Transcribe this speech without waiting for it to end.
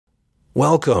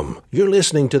Welcome. You're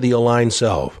listening to The Aligned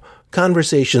Self,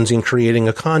 Conversations in Creating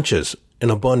a Conscious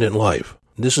and Abundant Life.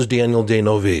 This is Daniel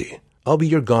Denovi. I'll be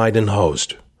your guide and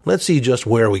host. Let's see just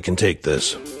where we can take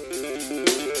this.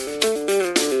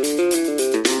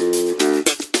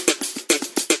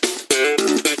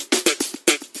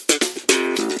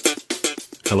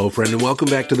 Hello, friend, and welcome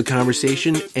back to the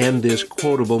conversation and this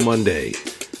Quotable Monday.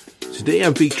 Today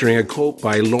I'm featuring a quote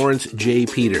by Lawrence J.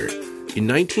 Peter. In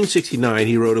 1969,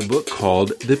 he wrote a book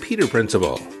called The Peter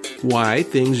Principle, Why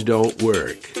Things Don't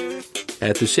Work.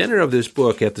 At the center of this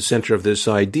book, at the center of this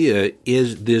idea,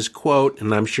 is this quote,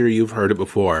 and I'm sure you've heard it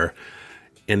before,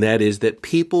 and that is that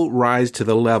people rise to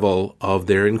the level of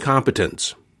their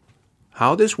incompetence.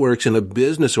 How this works in a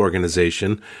business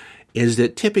organization is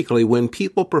that typically when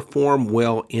people perform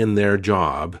well in their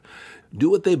job, do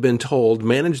what they've been told,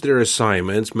 manage their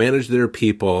assignments, manage their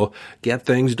people, get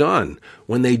things done.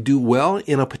 When they do well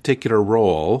in a particular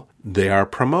role, they are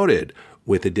promoted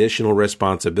with additional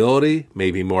responsibility,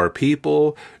 maybe more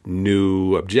people,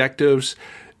 new objectives,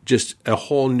 just a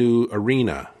whole new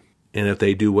arena. And if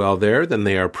they do well there, then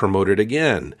they are promoted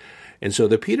again. And so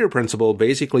the Peter Principle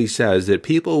basically says that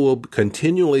people will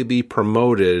continually be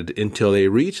promoted until they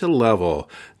reach a level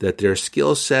that their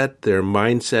skill set, their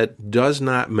mindset does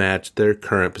not match their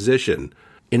current position.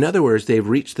 In other words, they've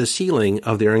reached the ceiling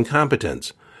of their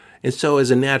incompetence. And so as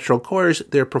a natural course,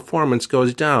 their performance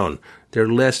goes down. They're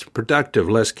less productive,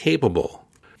 less capable.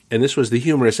 And this was the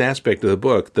humorous aspect of the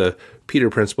book. The Peter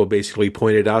Principle basically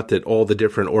pointed out that all the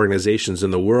different organizations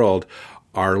in the world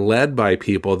are led by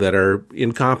people that are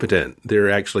incompetent. They're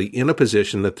actually in a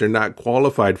position that they're not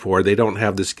qualified for. They don't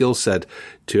have the skill set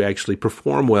to actually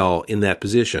perform well in that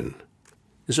position.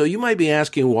 So you might be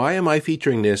asking, why am I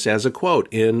featuring this as a quote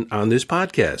on this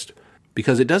podcast?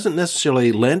 Because it doesn't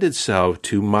necessarily lend itself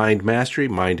to mind mastery,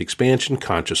 mind expansion,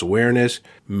 conscious awareness,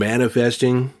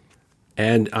 manifesting.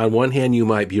 And on one hand, you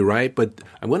might be right, but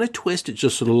I'm going to twist it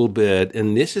just a little bit,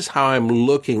 and this is how I'm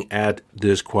looking at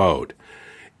this quote.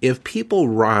 If people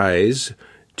rise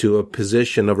to a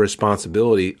position of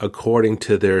responsibility according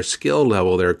to their skill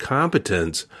level, their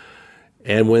competence,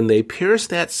 and when they pierce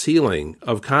that ceiling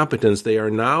of competence, they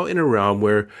are now in a realm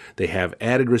where they have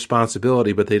added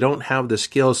responsibility, but they don't have the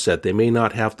skill set. They may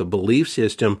not have the belief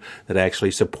system that actually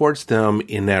supports them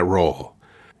in that role.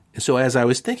 And so as I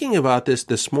was thinking about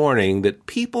this morning, that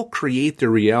people create their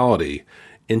reality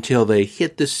until they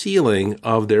hit the ceiling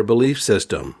of their belief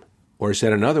system. Or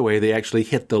said another way, they actually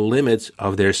hit the limits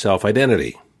of their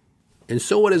self-identity. And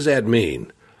so what does that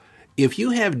mean? If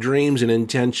you have dreams and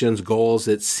intentions, goals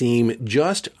that seem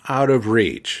just out of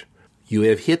reach, you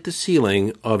have hit the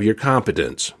ceiling of your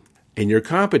competence. And your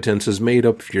competence is made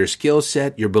up of your skill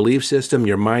set, your belief system,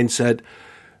 your mindset.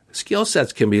 Skill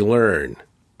sets can be learned,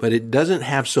 but it doesn't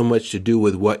have so much to do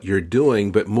with what you're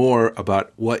doing, but more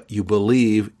about what you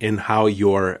believe and how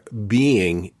you're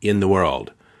being in the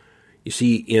world. You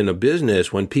see, in a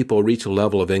business, when people reach a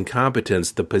level of incompetence,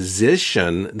 the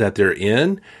position that they're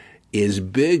in is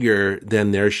bigger than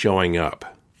they're showing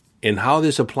up. And how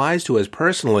this applies to us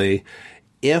personally,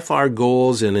 if our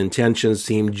goals and intentions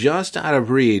seem just out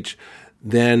of reach,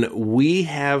 then we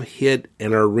have hit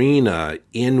an arena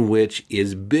in which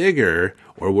is bigger,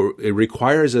 or it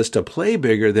requires us to play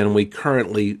bigger than we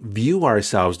currently view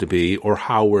ourselves to be or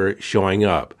how we're showing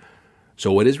up.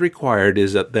 So what is required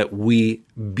is that we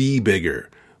be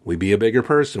bigger. We be a bigger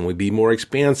person. We be more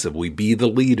expansive. We be the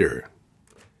leader.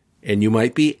 And you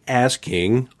might be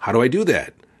asking, how do I do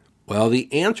that? Well,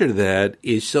 the answer to that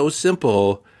is so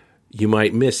simple, you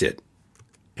might miss it.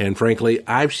 And frankly,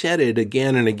 I've said it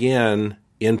again and again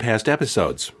in past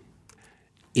episodes.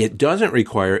 It doesn't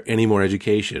require any more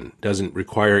education, doesn't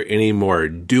require any more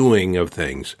doing of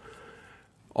things.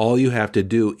 All you have to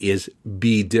do is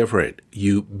be different.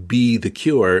 You be the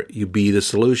cure. You be the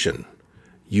solution.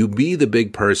 You be the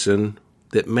big person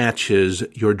that matches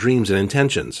your dreams and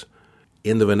intentions.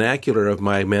 In the vernacular of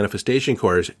my manifestation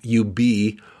course, you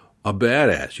be a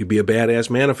badass. You be a badass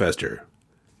manifester.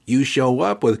 You show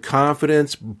up with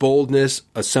confidence, boldness,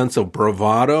 a sense of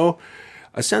bravado,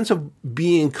 a sense of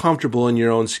being comfortable in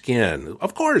your own skin.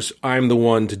 Of course, I'm the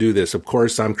one to do this. Of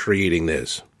course, I'm creating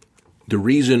this. The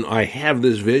reason I have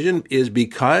this vision is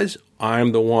because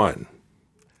I'm the one.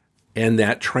 And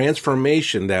that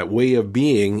transformation, that way of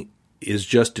being, is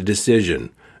just a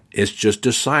decision. It's just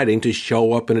deciding to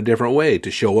show up in a different way,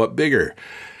 to show up bigger.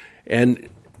 And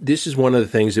this is one of the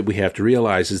things that we have to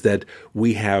realize is that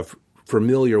we have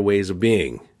familiar ways of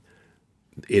being.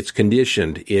 It's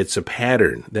conditioned. It's a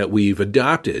pattern that we've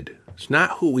adopted. It's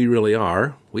not who we really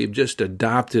are. We've just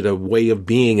adopted a way of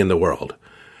being in the world.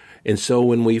 And so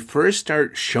when we first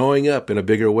start showing up in a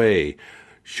bigger way,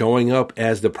 showing up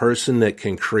as the person that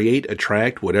can create,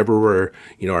 attract, whatever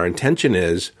our intention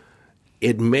is,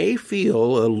 it may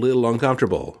feel a little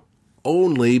uncomfortable,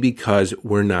 only because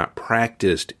we're not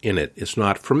practiced in it. It's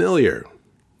not familiar.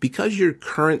 Because your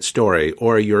current story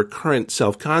or your current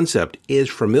self-concept is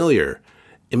familiar,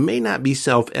 it may not be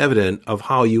self-evident of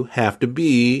how you have to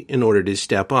be in order to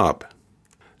step up.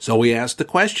 So we ask the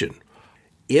question,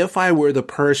 if I were the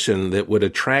person that would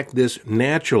attract this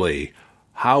naturally,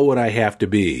 how would I have to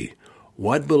be?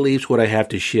 What beliefs would I have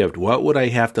to shift? What would I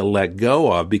have to let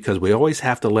go of? Because we always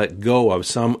have to let go of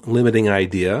some limiting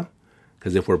idea.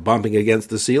 Because if we're bumping against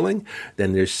the ceiling,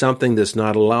 then there's something that's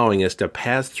not allowing us to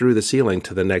pass through the ceiling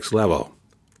to the next level.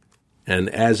 And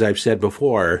as I've said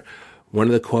before, one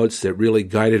of the quotes that really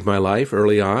guided my life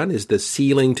early on is the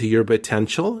ceiling to your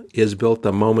potential is built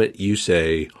the moment you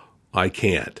say, I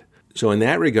can't. So in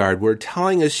that regard, we're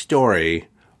telling a story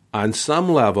on some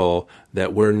level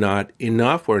that we're not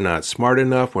enough, we're not smart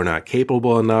enough, we're not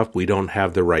capable enough, we don't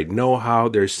have the right know-how.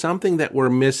 There's something that we're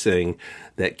missing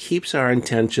that keeps our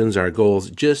intentions, our goals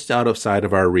just outside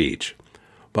of our reach.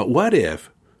 But what if,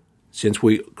 since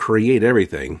we create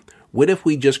everything, what if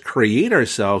we just create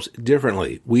ourselves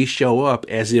differently? We show up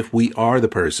as if we are the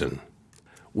person.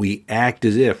 We act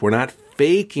as if. We're not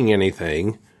faking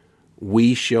anything.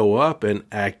 We show up and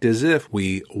act as if.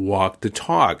 We walk the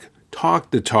talk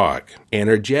the talk.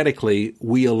 Energetically,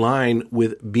 we align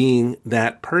with being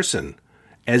that person,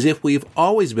 as if we've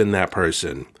always been that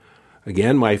person.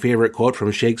 Again, my favorite quote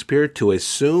from Shakespeare, to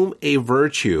assume a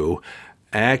virtue,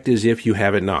 act as if you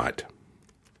have it not.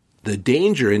 The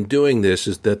danger in doing this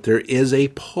is that there is a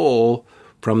pull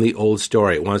from the old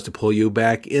story. It wants to pull you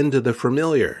back into the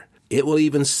familiar. It will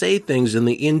even say things in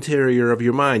the interior of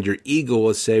your mind. Your ego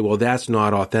will say, well, that's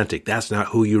not authentic. That's not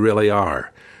who you really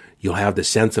are. You'll have the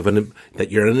sense of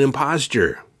that you're an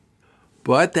imposter.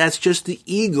 But that's just the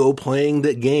ego playing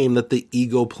the game that the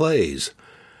ego plays.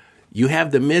 You have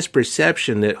the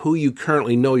misperception that who you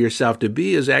currently know yourself to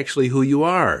be is actually who you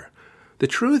are. The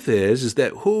truth is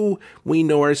that who we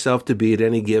know ourselves to be at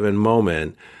any given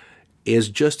moment is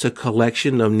just a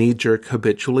collection of knee-jerk,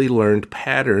 habitually learned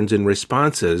patterns and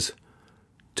responses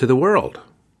to the world.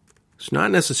 It's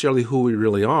not necessarily who we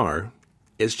really are.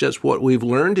 It's just what we've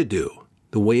learned to do.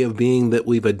 The way of being that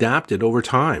we've adopted over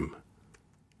time.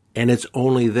 And it's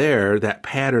only there, that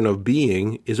pattern of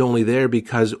being is only there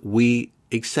because we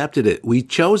accepted it. We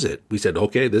chose it. We said,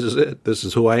 okay, this is it. This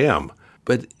is who I am.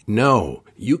 But no,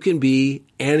 you can be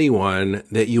anyone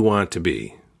that you want to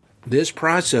be. This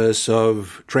process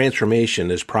of transformation,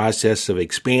 this process of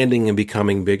expanding and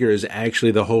becoming bigger is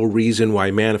actually the whole reason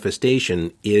why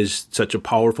manifestation is such a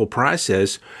powerful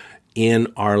process in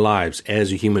our lives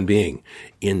as a human being,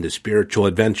 in the spiritual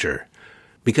adventure.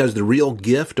 Because the real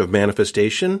gift of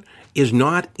manifestation is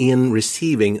not in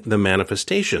receiving the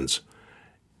manifestations.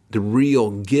 The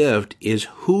real gift is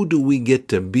who do we get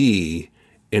to be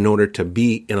in order to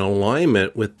be in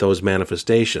alignment with those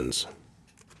manifestations.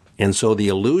 And so the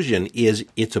illusion is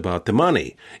it's about the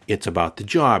money, it's about the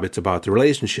job, it's about the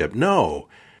relationship. No,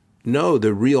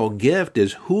 the real gift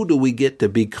is who do we get to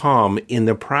become in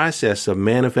the process of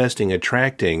manifesting,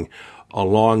 attracting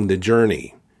along the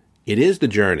journey. It is the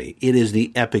journey. It is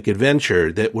the epic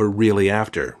adventure that we're really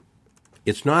after.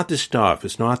 It's not the stuff.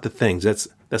 It's not the things.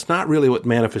 That's not really what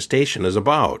manifestation is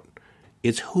about.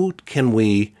 It's who can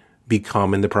we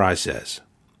become in the process.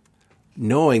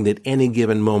 Knowing that any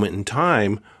given moment in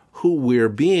time, who we're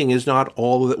being is not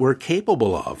all that we're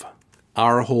capable of.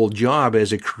 Our whole job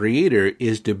as a creator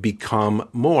is to become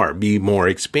more, be more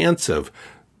expansive,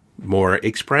 more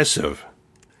expressive.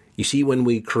 You see, when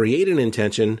we create an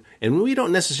intention, and we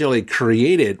don't necessarily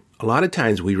create it, a lot of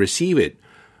times we receive it.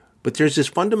 But there's this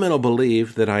fundamental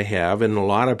belief that I have, and a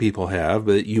lot of people have,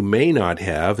 but you may not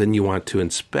have, and you want to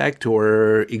inspect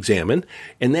or examine,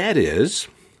 and that is...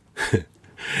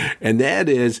 And that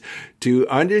is to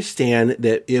understand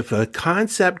that if a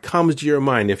concept comes to your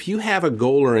mind, if you have a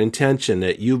goal or intention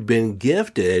that you've been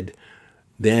gifted,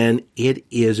 then it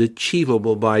is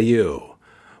achievable by you.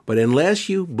 But unless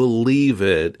you believe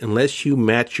it, unless you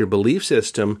match your belief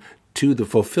system to the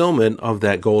fulfillment of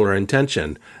that goal or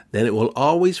intention, then it will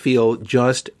always feel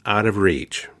just out of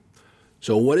reach.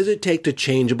 So what does it take to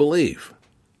change a belief?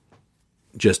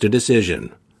 Just a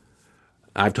decision.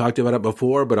 I've talked about it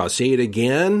before, but I'll say it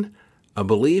again. A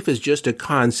belief is just a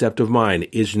concept of mind.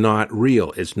 It's not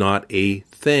real. It's not a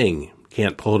thing.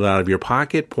 Can't pull it out of your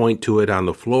pocket, point to it on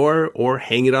the floor, or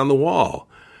hang it on the wall.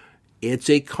 It's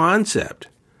a concept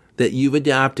that you've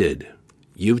adopted.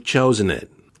 You've chosen it.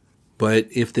 But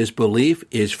if this belief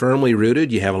is firmly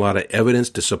rooted, you have a lot of evidence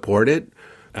to support it.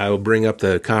 I will bring up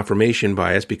the confirmation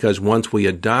bias, because once we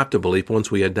adopt a belief,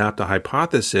 once we adopt a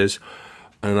hypothesis,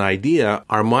 an idea,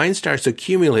 our mind starts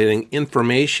accumulating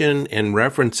information and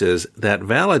references that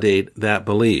validate that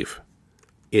belief.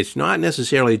 It's not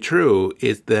necessarily true,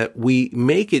 it's that we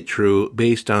make it true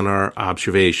based on our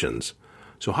observations.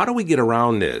 So how do we get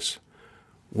around this?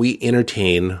 We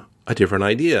entertain a different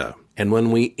idea. And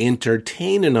when we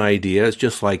entertain an idea, it's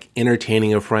just like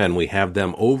entertaining a friend. We have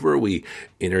them over, we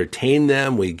entertain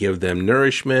them, we give them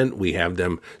nourishment, we have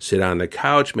them sit on the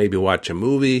couch, maybe watch a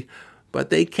movie, but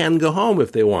they can go home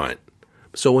if they want.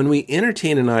 So when we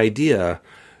entertain an idea,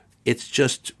 it's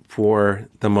just for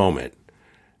the moment.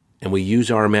 And we use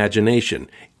our imagination.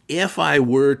 If I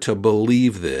were to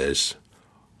believe this,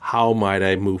 how might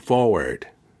I move forward?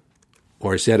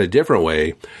 Or said a different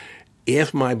way,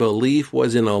 if my belief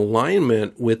was in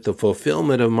alignment with the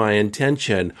fulfillment of my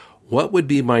intention, what would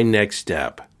be my next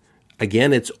step?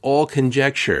 Again, it's all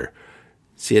conjecture.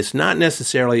 See, it's not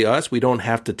necessarily us. We don't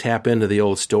have to tap into the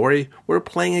old story. We're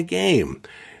playing a game.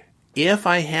 If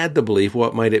I had the belief,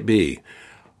 what might it be?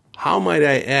 How might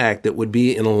I act that would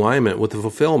be in alignment with the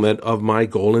fulfillment of my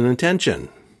goal and intention?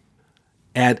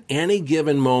 At any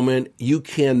given moment, you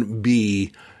can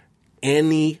be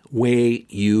any way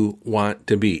you want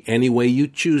to be, any way you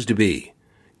choose to be.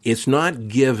 It's not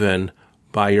given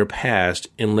by your past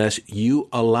unless you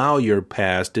allow your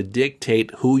past to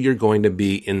dictate who you're going to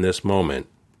be in this moment.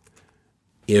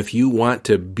 If you want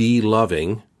to be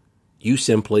loving, you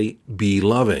simply be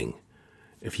loving.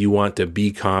 If you want to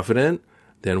be confident,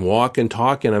 then walk and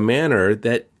talk in a manner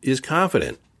that is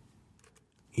confident.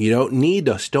 You don't need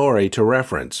a story to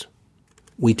reference.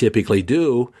 We typically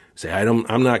do say,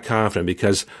 I'm not confident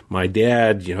because my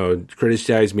dad,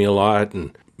 criticized me a lot,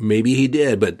 and maybe he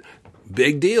did, but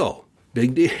big deal.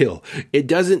 It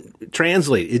doesn't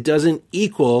translate. It doesn't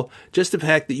equal, just the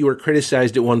fact that you were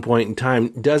criticized at one point in time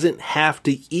doesn't have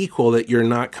to equal that you're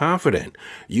not confident.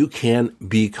 You can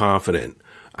be confident.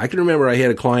 I can remember I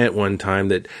had a client one time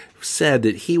that said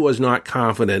that he was not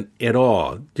confident at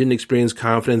all, didn't experience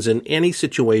confidence in any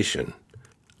situation.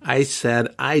 I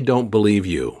said, I don't believe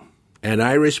you. And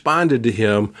I responded to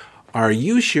him, are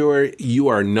you sure you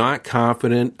are not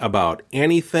confident about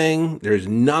anything? There's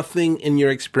nothing in your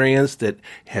experience that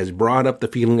has brought up the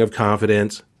feeling of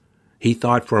confidence? He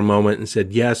thought for a moment and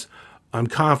said, yes, I'm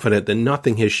confident that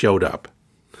nothing has showed up.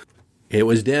 It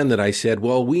was then that I said,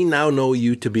 well, we now know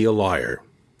you to be a liar.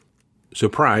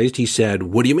 Surprised, he said,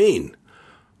 what do you mean?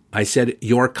 I said,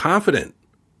 you're confident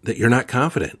that you're not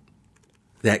confident.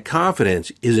 That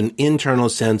confidence is an internal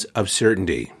sense of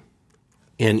certainty.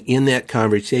 And in that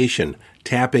conversation,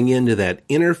 tapping into that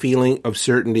inner feeling of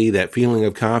certainty, that feeling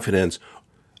of confidence,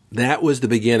 that was the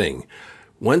beginning.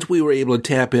 Once we were able to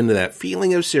tap into that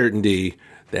feeling of certainty,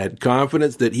 that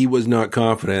confidence that he was not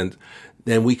confident,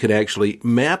 then we could actually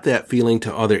map that feeling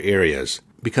to other areas,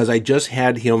 because I just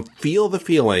had him feel the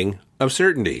feeling of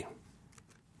certainty.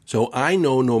 So I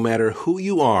know no matter who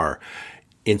you are,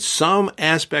 in some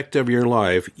aspect of your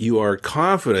life, you are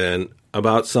confident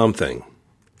about something.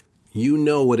 You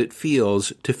know what it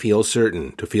feels to feel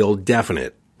certain, to feel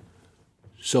definite.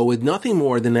 So with nothing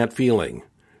more than that feeling,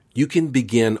 you can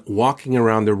begin walking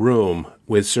around the room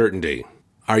with certainty.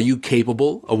 Are you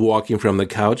capable of walking from the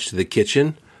couch to the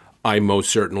kitchen? I most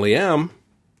certainly am.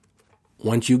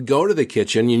 Once you go to the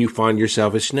kitchen and you find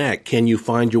yourself a snack, can you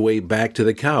find your way back to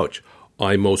the couch?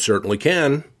 I most certainly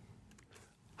can.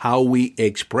 How we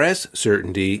express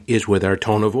certainty is with our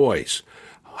tone of voice.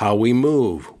 How we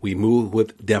move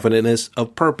with definiteness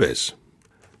of purpose.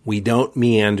 We don't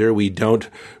meander. We don't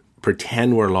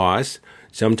pretend we're lost.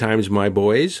 Sometimes my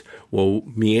boys will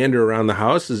meander around the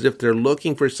house as if they're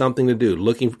looking for something to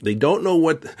do. They don't know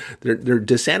what, they're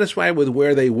dissatisfied with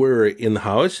where they were in the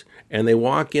house, and they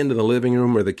walk into the living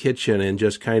room or the kitchen and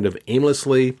just kind of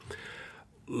aimlessly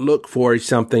look for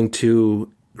something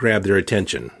to grab their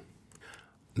attention.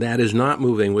 That is not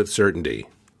moving with certainty.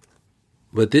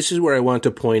 But this is where I want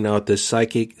to point out the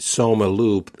psychic soma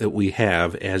loop that we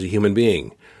have as a human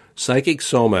being. Psychic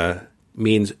soma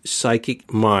means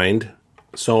psychic mind,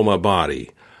 soma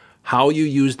body. How you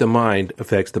use the mind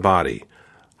affects the body.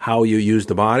 How you use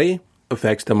the body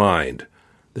affects the mind.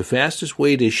 The fastest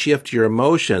way to shift your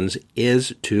emotions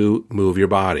is to move your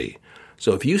body.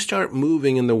 So if you start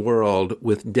moving in the world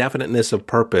with definiteness of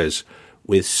purpose,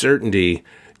 with certainty,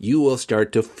 you will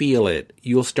start to feel it.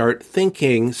 You'll start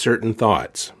thinking certain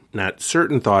thoughts. Not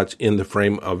certain thoughts in the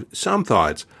frame of some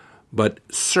thoughts, but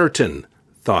certain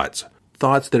thoughts.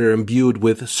 Thoughts that are imbued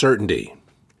with certainty.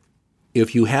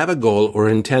 If you have a goal or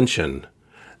intention,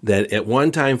 that at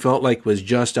one time felt like was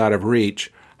just out of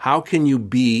reach, how can you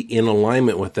be in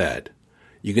alignment with that?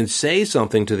 You can say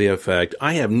something to the effect,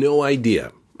 I have no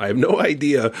idea. I have no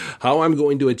idea how I'm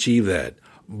going to achieve that,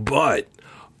 but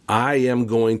I am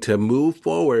going to move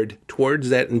forward towards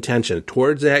that intention,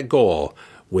 towards that goal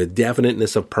with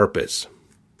definiteness of purpose.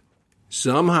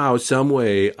 Somehow, some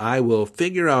way, I will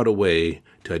figure out a way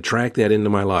to attract that into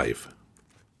my life.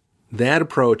 That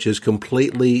approach is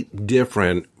completely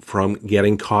different from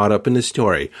getting caught up in the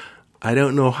story. I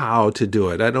don't know how to do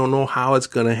it. I don't know how it's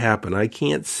going to happen. I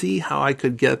can't see how I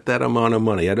could get that amount of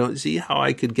money. I don't see how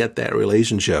I could get that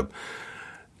relationship.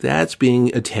 That's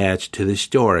being attached to the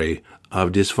story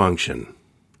of dysfunction.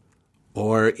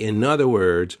 Or, in other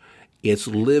words, it's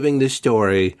living the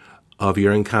story of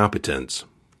your incompetence.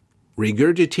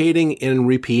 Regurgitating and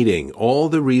repeating all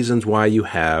the reasons why you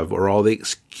have, or all the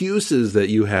excuses that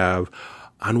you have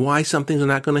on why something's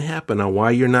not going to happen, on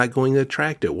why you're not going to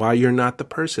attract it, why you're not the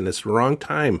person, it's the wrong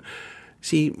time.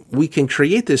 See, we can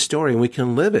create this story and we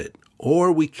can live it,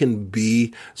 or we can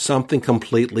be something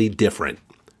completely different.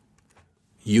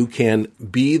 You can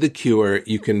be the cure,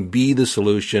 you can be the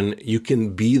solution, you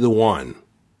can be the one.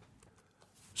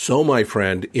 So, my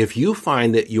friend, if you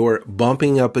find that you're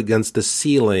bumping up against the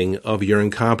ceiling of your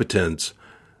incompetence,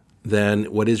 then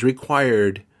what is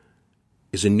required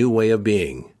is a new way of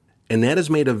being. And that is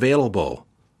made available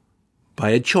by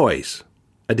a choice,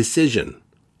 a decision,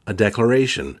 a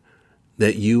declaration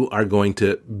that you are going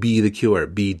to be the cure,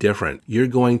 be different. You're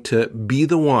going to be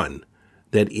the one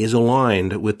that is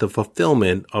aligned with the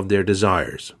fulfillment of their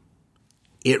desires.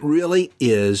 It really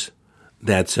is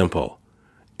that simple.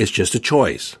 It's just a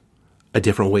choice, a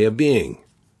different way of being,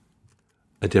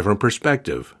 a different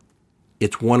perspective.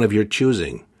 It's one of your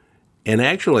choosing. And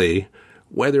actually,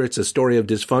 whether it's a story of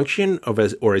dysfunction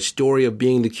or a story of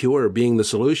being the cure or being the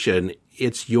solution,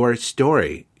 it's your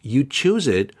story. You choose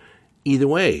it either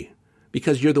way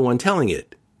because you're the one telling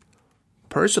it.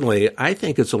 Personally, I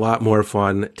think it's a lot more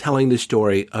fun telling the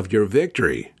story of your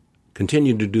victory.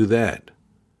 Continue to do that.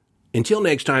 Until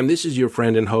next time, this is your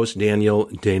friend and host, Daniel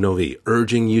Denovi,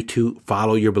 urging you to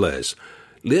follow your bliss.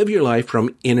 Live your life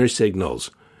from inner signals.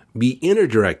 Be inner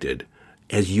directed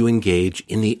as you engage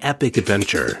in the epic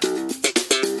adventure.